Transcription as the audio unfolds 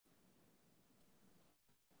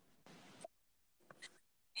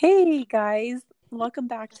Hey guys, welcome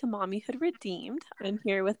back to Mommyhood Redeemed. I'm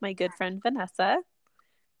here with my good friend Vanessa,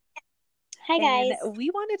 Hi, and guys. we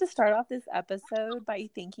wanted to start off this episode by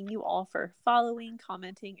thanking you all for following,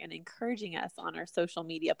 commenting, and encouraging us on our social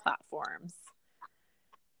media platforms.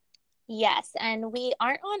 Yes, and we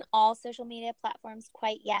aren't on all social media platforms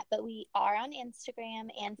quite yet, but we are on Instagram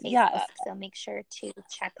and Yes, Facebook, so make sure to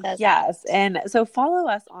check those out. yes. And so follow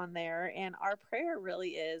us on there. And our prayer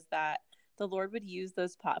really is that the Lord would use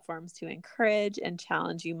those platforms to encourage and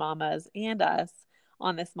challenge you, mamas, and us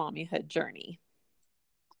on this mommyhood journey.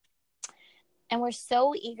 And we're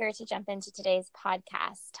so eager to jump into today's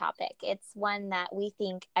podcast topic. It's one that we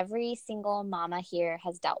think every single mama here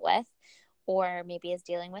has dealt with, or maybe is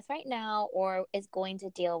dealing with right now, or is going to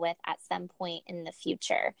deal with at some point in the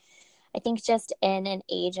future. I think just in an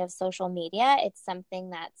age of social media, it's something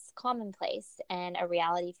that's commonplace and a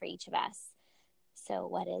reality for each of us. So,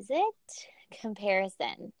 what is it?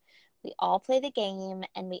 Comparison. We all play the game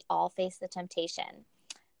and we all face the temptation.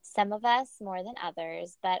 Some of us more than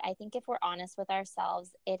others, but I think if we're honest with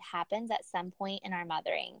ourselves, it happens at some point in our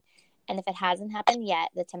mothering. And if it hasn't happened yet,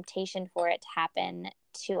 the temptation for it to happen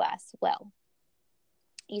to us will.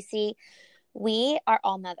 You see, we are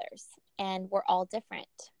all mothers and we're all different.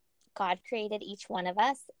 God created each one of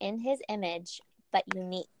us in his image, but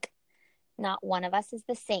unique. Not one of us is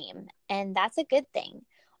the same, and that's a good thing.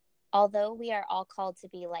 Although we are all called to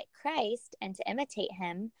be like Christ and to imitate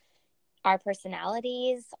him, our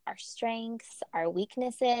personalities, our strengths, our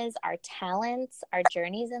weaknesses, our talents, our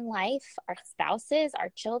journeys in life, our spouses, our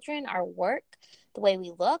children, our work, the way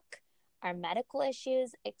we look, our medical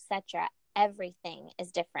issues, etc., everything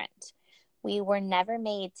is different. We were never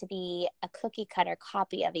made to be a cookie cutter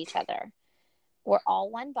copy of each other. We're all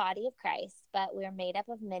one body of Christ, but we're made up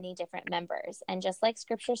of many different members. And just like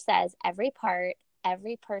scripture says, every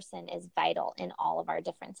person is vital in all of our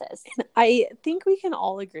differences. I think we can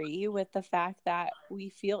all agree with the fact that we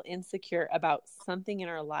feel insecure about something in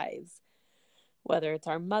our lives, whether it's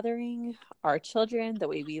our mothering, our children, the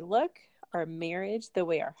way we look, our marriage, the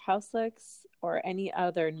way our house looks, or any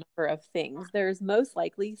other number of things. There's most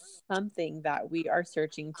likely something that we are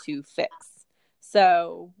searching to fix.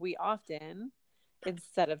 So we often,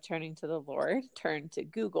 instead of turning to the Lord, turn to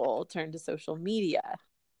Google, turn to social media,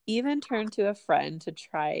 even turn to a friend to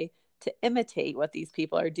try to imitate what these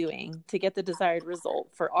people are doing to get the desired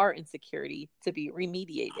result for our insecurity to be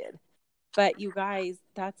remediated. But you guys,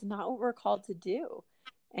 that's not what we're called to do.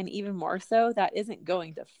 And even more so, that isn't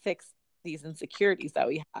going to fix these insecurities that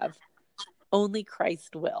we have. Only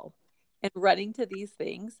Christ will. And running to these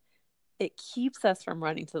things, it keeps us from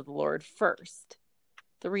running to the Lord first.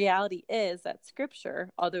 The reality is that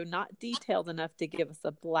scripture, although not detailed enough to give us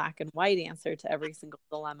a black and white answer to every single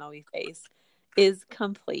dilemma we face, is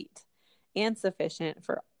complete and sufficient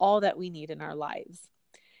for all that we need in our lives.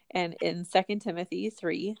 And in 2 Timothy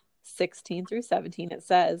 3:16 through 17, it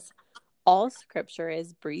says, all scripture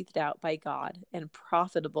is breathed out by God and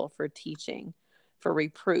profitable for teaching, for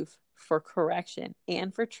reproof, for correction,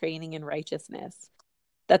 and for training in righteousness,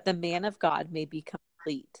 that the man of God may be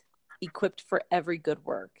complete, equipped for every good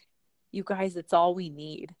work. You guys, it's all we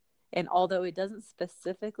need. And although it doesn't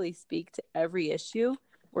specifically speak to every issue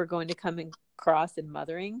we're going to come across in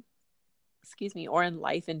mothering, or in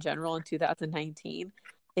life in general in 2019,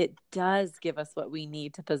 it does give us what we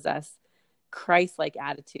need to possess Christ-like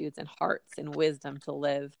attitudes and hearts and wisdom to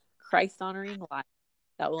live Christ-honoring lives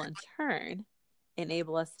that will in turn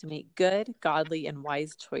enable us to make good, godly, and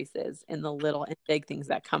wise choices in the little and big things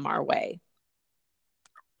that come our way.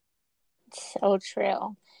 So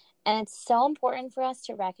true. And it's so important for us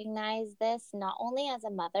to recognize this not only as a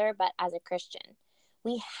mother, but as a Christian.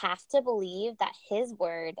 We have to believe that his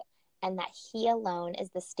word and that he alone is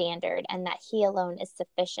the standard and that he alone is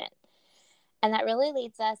sufficient. And that really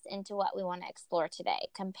leads us into what we want to explore today,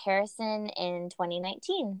 comparison in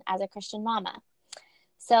 2019 as a Christian mama.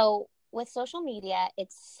 So with social media,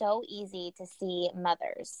 it's so easy to see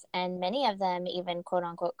mothers, and many of them even quote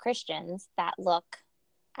unquote Christians, that look,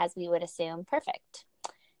 as we would assume, perfect.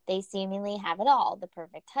 They seemingly have it all: the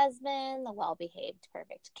perfect husband, the well-behaved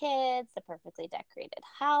perfect kids, the perfectly decorated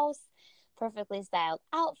house, perfectly styled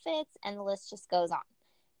outfits, and the list just goes on.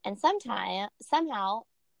 And somehow,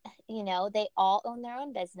 they all own their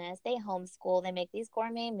own business. They homeschool, they make these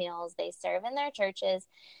gourmet meals, they serve in their churches,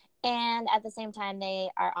 and at the same time, they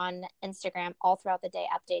are on Instagram all throughout the day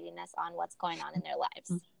updating us on what's going on in their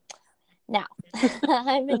lives. Now,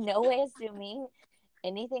 I'm in no way assuming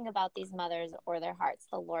anything about these mothers or their hearts.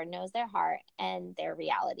 The Lord knows their heart and their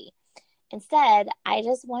reality. Instead, I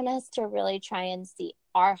just want us to really try and see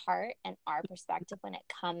our heart and our perspective when it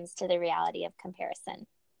comes to the reality of comparison.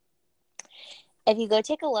 If you go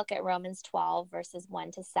take a look at Romans 12, verses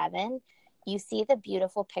 1-7, you see the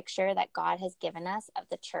beautiful picture that God has given us of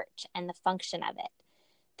the church and the function of it.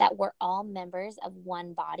 That we're all members of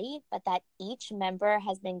one body, but that each member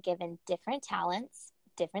has been given different talents,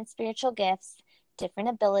 different spiritual gifts, different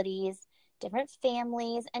abilities, different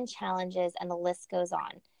families and challenges, and the list goes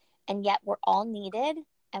on. And yet we're all needed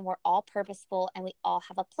and we're all purposeful and we all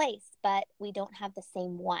have a place, but we don't have the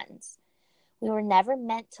same ones. We were never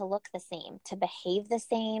meant to look the same, to behave the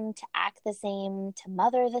same, to act the same, to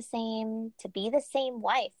mother the same, to be the same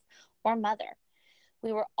wife or mother.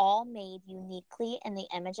 We were all made uniquely in the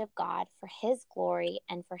image of God for His glory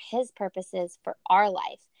and for His purposes for our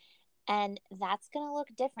life. And that's going to look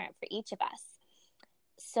different for each of us.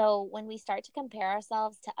 So when we start to compare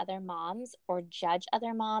ourselves to other moms or judge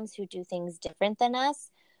other moms who do things different than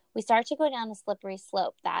us, we start to go down a slippery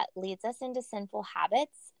slope that leads us into sinful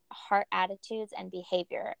habits, heart attitudes, and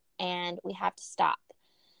behavior. And we have to stop.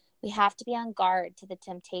 We have to be on guard to the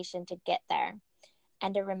temptation to get there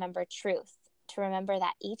and to remember truth, to remember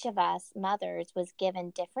that each of us mothers was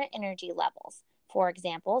given different energy levels. For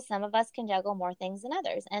example, some of us can juggle more things than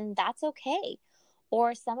others, and that's okay.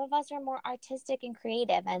 Or some of us are more artistic and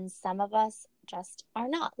creative, and some of us just are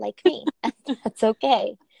not, like me. That's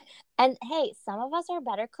okay. And hey, some of us are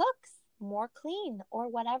better cooks, more clean, or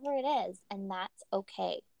whatever it is, and that's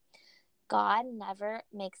okay. God never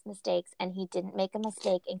makes mistakes, and He didn't make a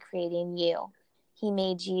mistake in creating you. He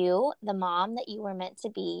made you the mom that you were meant to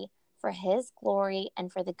be for His glory and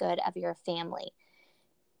for the good of your family.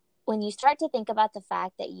 When you start to think about the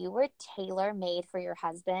fact that you were tailor-made for your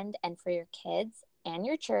husband and for your kids and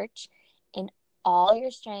your church in all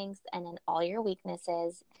your strengths and in all your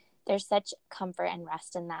weaknesses, there's such comfort and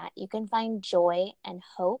rest in that. You can find joy and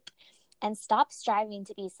hope and stop striving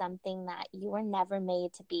to be something that you were never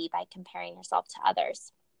made to be by comparing yourself to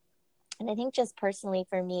others. And I think just personally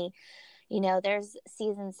for me, there's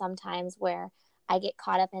seasons sometimes where I get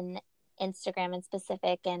caught up in Instagram in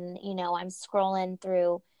specific, and, I'm scrolling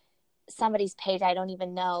through somebody's page I don't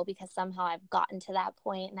even know because somehow I've gotten to that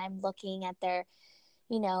point and I'm looking at their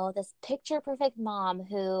this picture perfect mom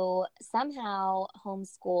who somehow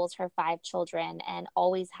homeschools her 5 children and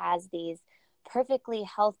always has these perfectly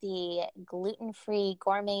healthy, gluten-free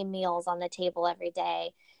gourmet meals on the table every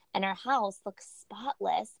day. And her house looks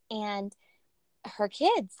spotless. And her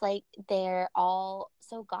kids, they're all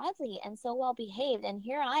so godly and so well behaved. And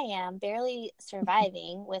here I am barely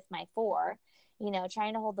surviving with my 4,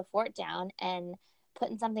 trying to hold the fort down and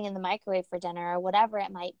putting something in the microwave for dinner or whatever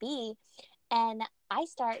it might be. And I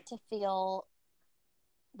start to feel,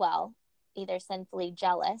 either sinfully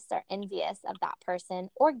jealous or envious of that person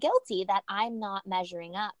or guilty that I'm not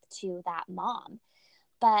measuring up to that mom.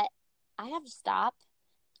 But I have to stop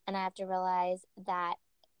and I have to realize that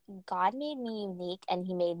God made me unique and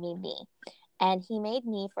He made me. And He made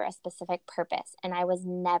me for a specific purpose. And I was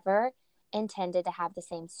never intended to have the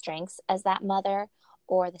same strengths as that mother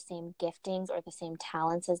or the same giftings or the same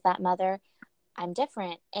talents as that mother. I'm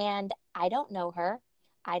different and I don't know her.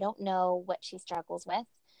 I don't know what she struggles with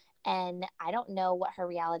and I don't know what her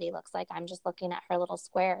reality looks like. I'm just looking at her little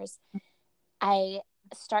squares. I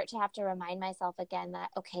start to have to remind myself again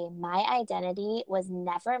that, okay, my identity was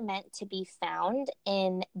never meant to be found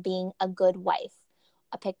in being a good wife,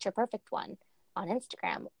 a picture perfect one on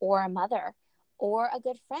Instagram, or a mother, or a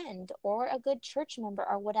good friend, or a good church member,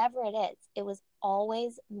 or whatever it is. It was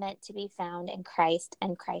always meant to be found in Christ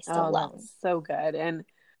and Christ alone. That's so good. And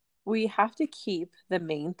we have to keep the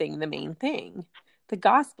main thing, the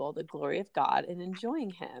gospel, the glory of God, and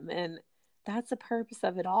enjoying Him. And that's the purpose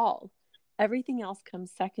of it all. Everything else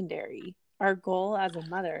comes secondary. Our goal as a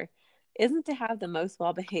mother isn't to have the most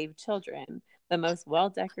well-behaved children, the most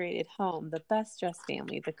well-decorated home, the best dressed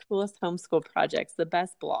family, the coolest homeschool projects, the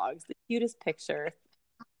best blogs, the cutest picture,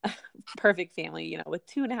 perfect family, with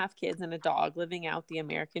 2.5 kids and a dog living out the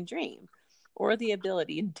American dream, or the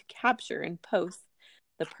ability to capture and post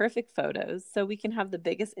the perfect photos so we can have the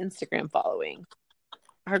biggest Instagram following.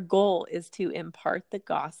 Our goal is to impart the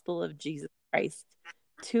gospel of Jesus Christ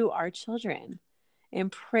to our children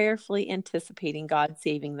and prayerfully anticipating God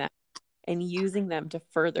saving them and using them to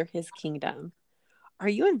further His kingdom. Are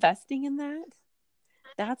you investing in that?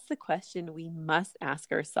 That's the question we must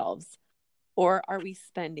ask ourselves. Or are we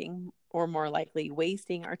spending, or more likely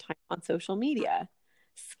wasting, our time on social media,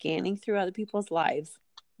 scanning through other people's lives,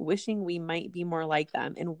 wishing we might be more like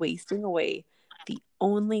them, and wasting away the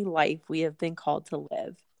only life we have been called to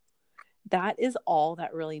live? That is all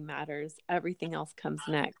that really matters. Everything else comes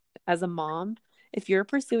next. As a mom, if you're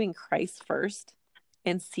pursuing Christ first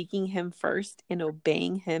and seeking Him first and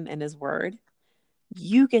obeying Him and His word,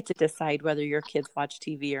 You get to decide whether your kids watch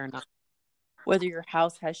TV or not, whether your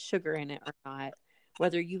house has sugar in it or not,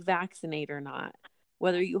 whether you vaccinate or not,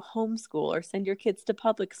 whether you homeschool or send your kids to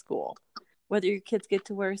public school, whether your kids get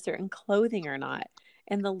to wear certain clothing or not.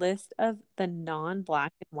 And the list of the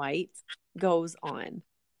non-black and whites goes on.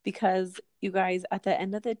 Because you guys, at the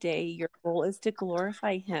end of the day, your goal is to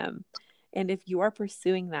glorify him. And if you are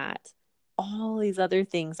pursuing that, all these other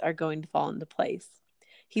things are going to fall into place.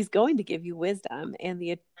 He's going to give you wisdom, and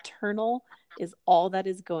the eternal is all that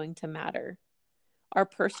is going to matter. Our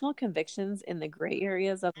personal convictions in the gray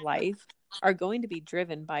areas of life are going to be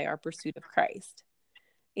driven by our pursuit of Christ.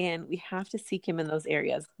 And we have to seek him in those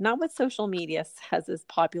areas, not what social media says is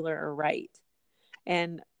popular or right.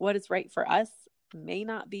 And what is right for us may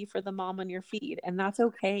not be for the mom on your feed, and that's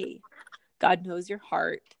okay. God knows your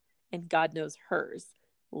heart, and God knows hers.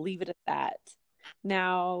 Leave it at that.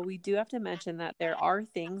 Now, we do have to mention that there are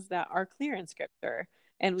things that are clear in Scripture,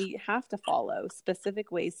 and we have to follow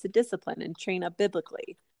specific ways to discipline and train up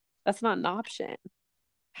biblically. That's not an option.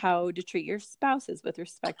 How to treat your spouses with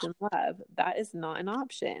respect and love, that is not an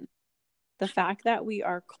option. The fact that we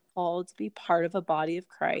are called to be part of a body of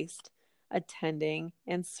Christ, attending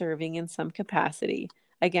and serving in some capacity,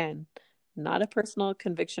 again, not a personal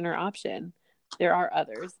conviction or option. There are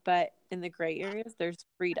others, but in the gray areas, there's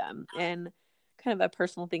freedom. And kind of a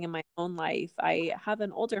personal thing in my own life, I have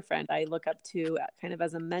an older friend I look up to kind of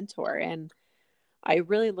as a mentor. And I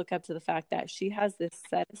really look up to the fact that she has this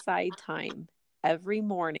set aside time every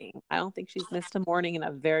morning. I don't think she's missed a morning in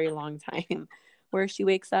a very long time where she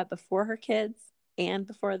wakes up before her kids and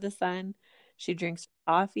before the sun. She drinks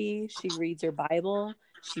coffee, she reads her Bible,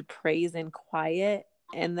 she prays in quiet,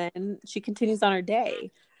 and then she continues on her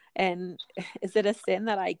day. And is it a sin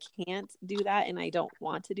that I can't do that and I don't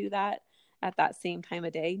want to do that at that same time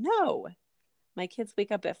of day? No. My kids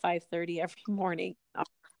wake up at 5:30 every morning.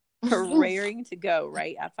 Raring to go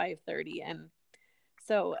right at 5:30. And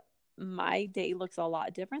so my day looks a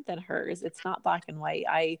lot different than hers. It's not black and white.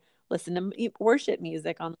 I listen to worship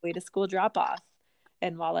music on the way to school drop off,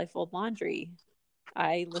 and while I fold laundry,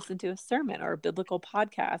 I listen to a sermon or a biblical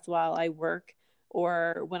podcast while I work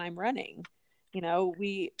or when I'm running.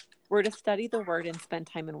 We're to study the word and spend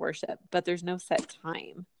time in worship, but there's no set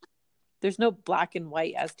time. There's no black and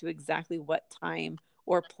white as to exactly what time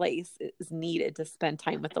or place is needed to spend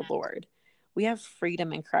time with the Lord. We have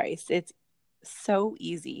freedom in Christ. It's so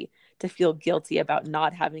easy to feel guilty about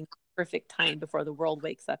not having perfect time before the world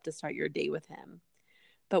wakes up to start your day with him.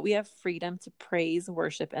 But we have freedom to praise,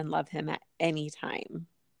 worship, and love him at any time.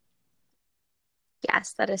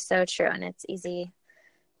 Yes, that is so true. And it's easy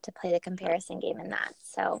to play the comparison game in that.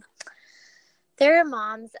 So there are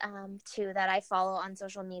moms too that I follow on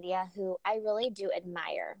social media who I really do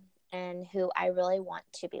admire and who I really want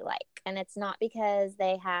to be like. And it's not because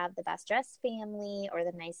they have the best dressed family or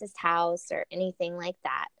the nicest house or anything like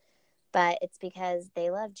that, but it's because they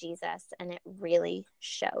love Jesus and it really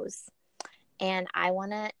shows. And I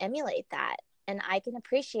want to emulate that. And I can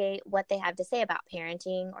appreciate what they have to say about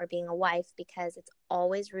parenting or being a wife because it's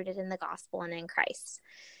always rooted in the gospel and in Christ.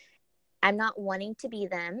 I'm not wanting to be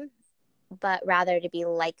them, but rather to be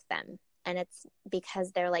like them. And it's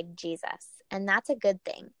because they're like Jesus. And that's a good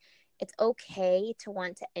thing. It's okay to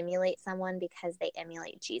want to emulate someone because they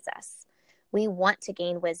emulate Jesus. We want to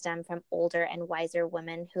gain wisdom from older and wiser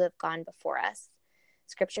women who have gone before us.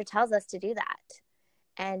 Scripture tells us to do that.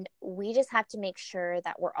 And we just have to make sure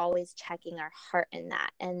that we're always checking our heart in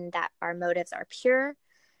that and that our motives are pure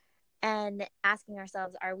and asking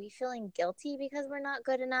ourselves, are we feeling guilty because we're not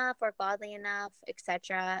good enough or godly enough,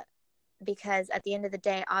 etc.? Because at the end of the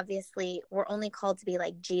day, obviously, we're only called to be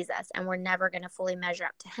like Jesus and we're never going to fully measure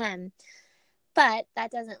up to him. But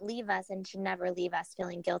that doesn't leave us and should never leave us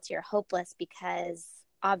feeling guilty or hopeless because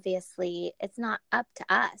obviously it's not up to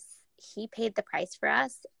us. He paid the price for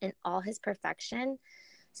us in all his perfection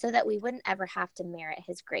so that we wouldn't ever have to merit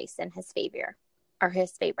his grace and his favor.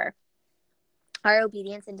 Our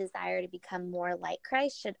obedience and desire to become more like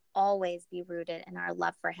Christ should always be rooted in our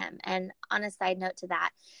love for him. And on a side note to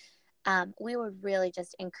that, we would really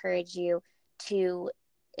just encourage you to,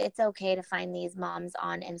 it's okay to find these moms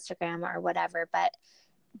on Instagram or whatever, but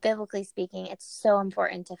biblically speaking, it's so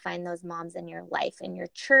important to find those moms in your life, in your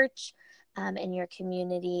church, in your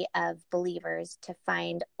community of believers, to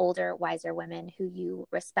find older, wiser women who you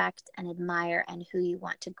respect and admire and who you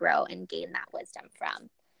want to grow and gain that wisdom from.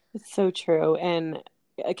 It's so true. And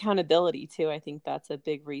accountability too. I think that's a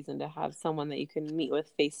big reason to have someone that you can meet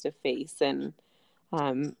with face to face and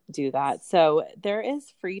do that. So there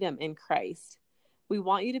is freedom in Christ. We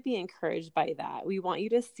want you to be encouraged by that. We want you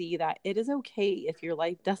to see that it is okay if your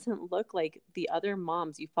life doesn't look like the other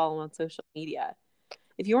moms you follow on social media.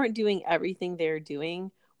 If you aren't doing everything they're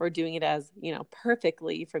doing or doing it as,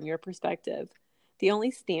 perfectly from your perspective, the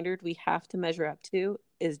only standard we have to measure up to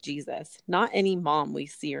is Jesus, not any mom we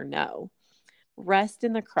see or know. Rest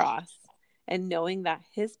in the cross and knowing that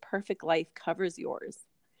his perfect life covers yours.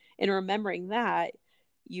 And remembering that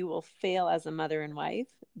you will fail as a mother and wife,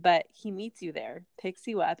 but he meets you there, picks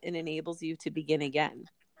you up, and enables you to begin again.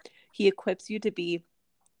 He equips you to be,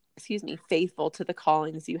 faithful to the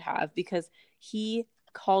callings you have because he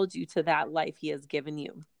called you to that life he has given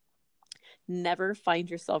you. Never find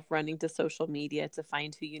yourself running to social media to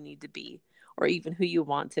find who you need to be or even who you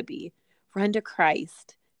want to be. Run to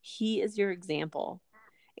Christ. He is your example.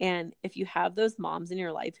 And if you have those moms in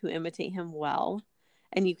your life who imitate him well,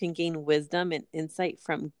 and you can gain wisdom and insight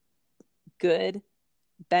from good,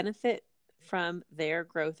 benefit from their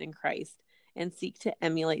growth in Christ, and seek to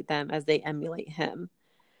emulate them as they emulate him.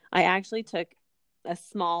 I actually took a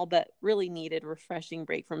small but really needed refreshing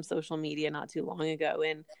break from social media not too long ago.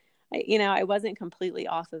 And I wasn't completely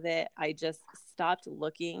off of it. I just stopped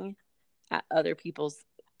looking at other people's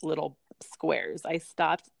little squares. I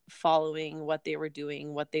stopped following what they were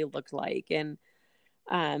doing, what they looked like. And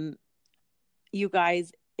you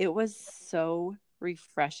guys, it was so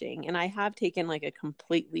refreshing. And I have taken like a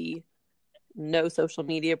completely no social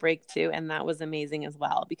media break too. And that was amazing as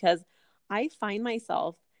well, because I find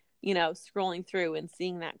myself, scrolling through and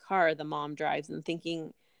seeing that car the mom drives and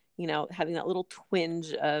thinking, having that little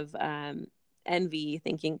twinge of envy,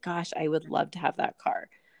 thinking, gosh, I would love to have that car.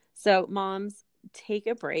 So moms, take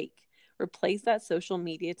a break, replace that social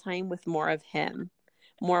media time with more of him,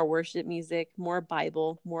 more worship music, more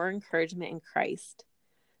Bible, more encouragement in Christ.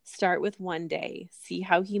 Start with one day. See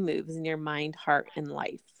how he moves in your mind, heart, and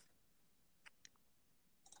life.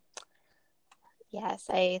 Yes,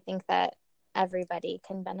 I think that everybody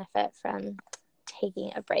can benefit from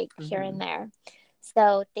taking a break here and there.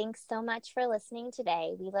 So thanks so much for listening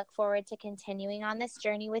today. We look forward to continuing on this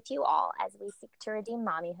journey with you all as we seek to redeem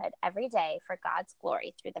mommyhood every day for God's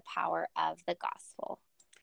glory through the power of the gospel.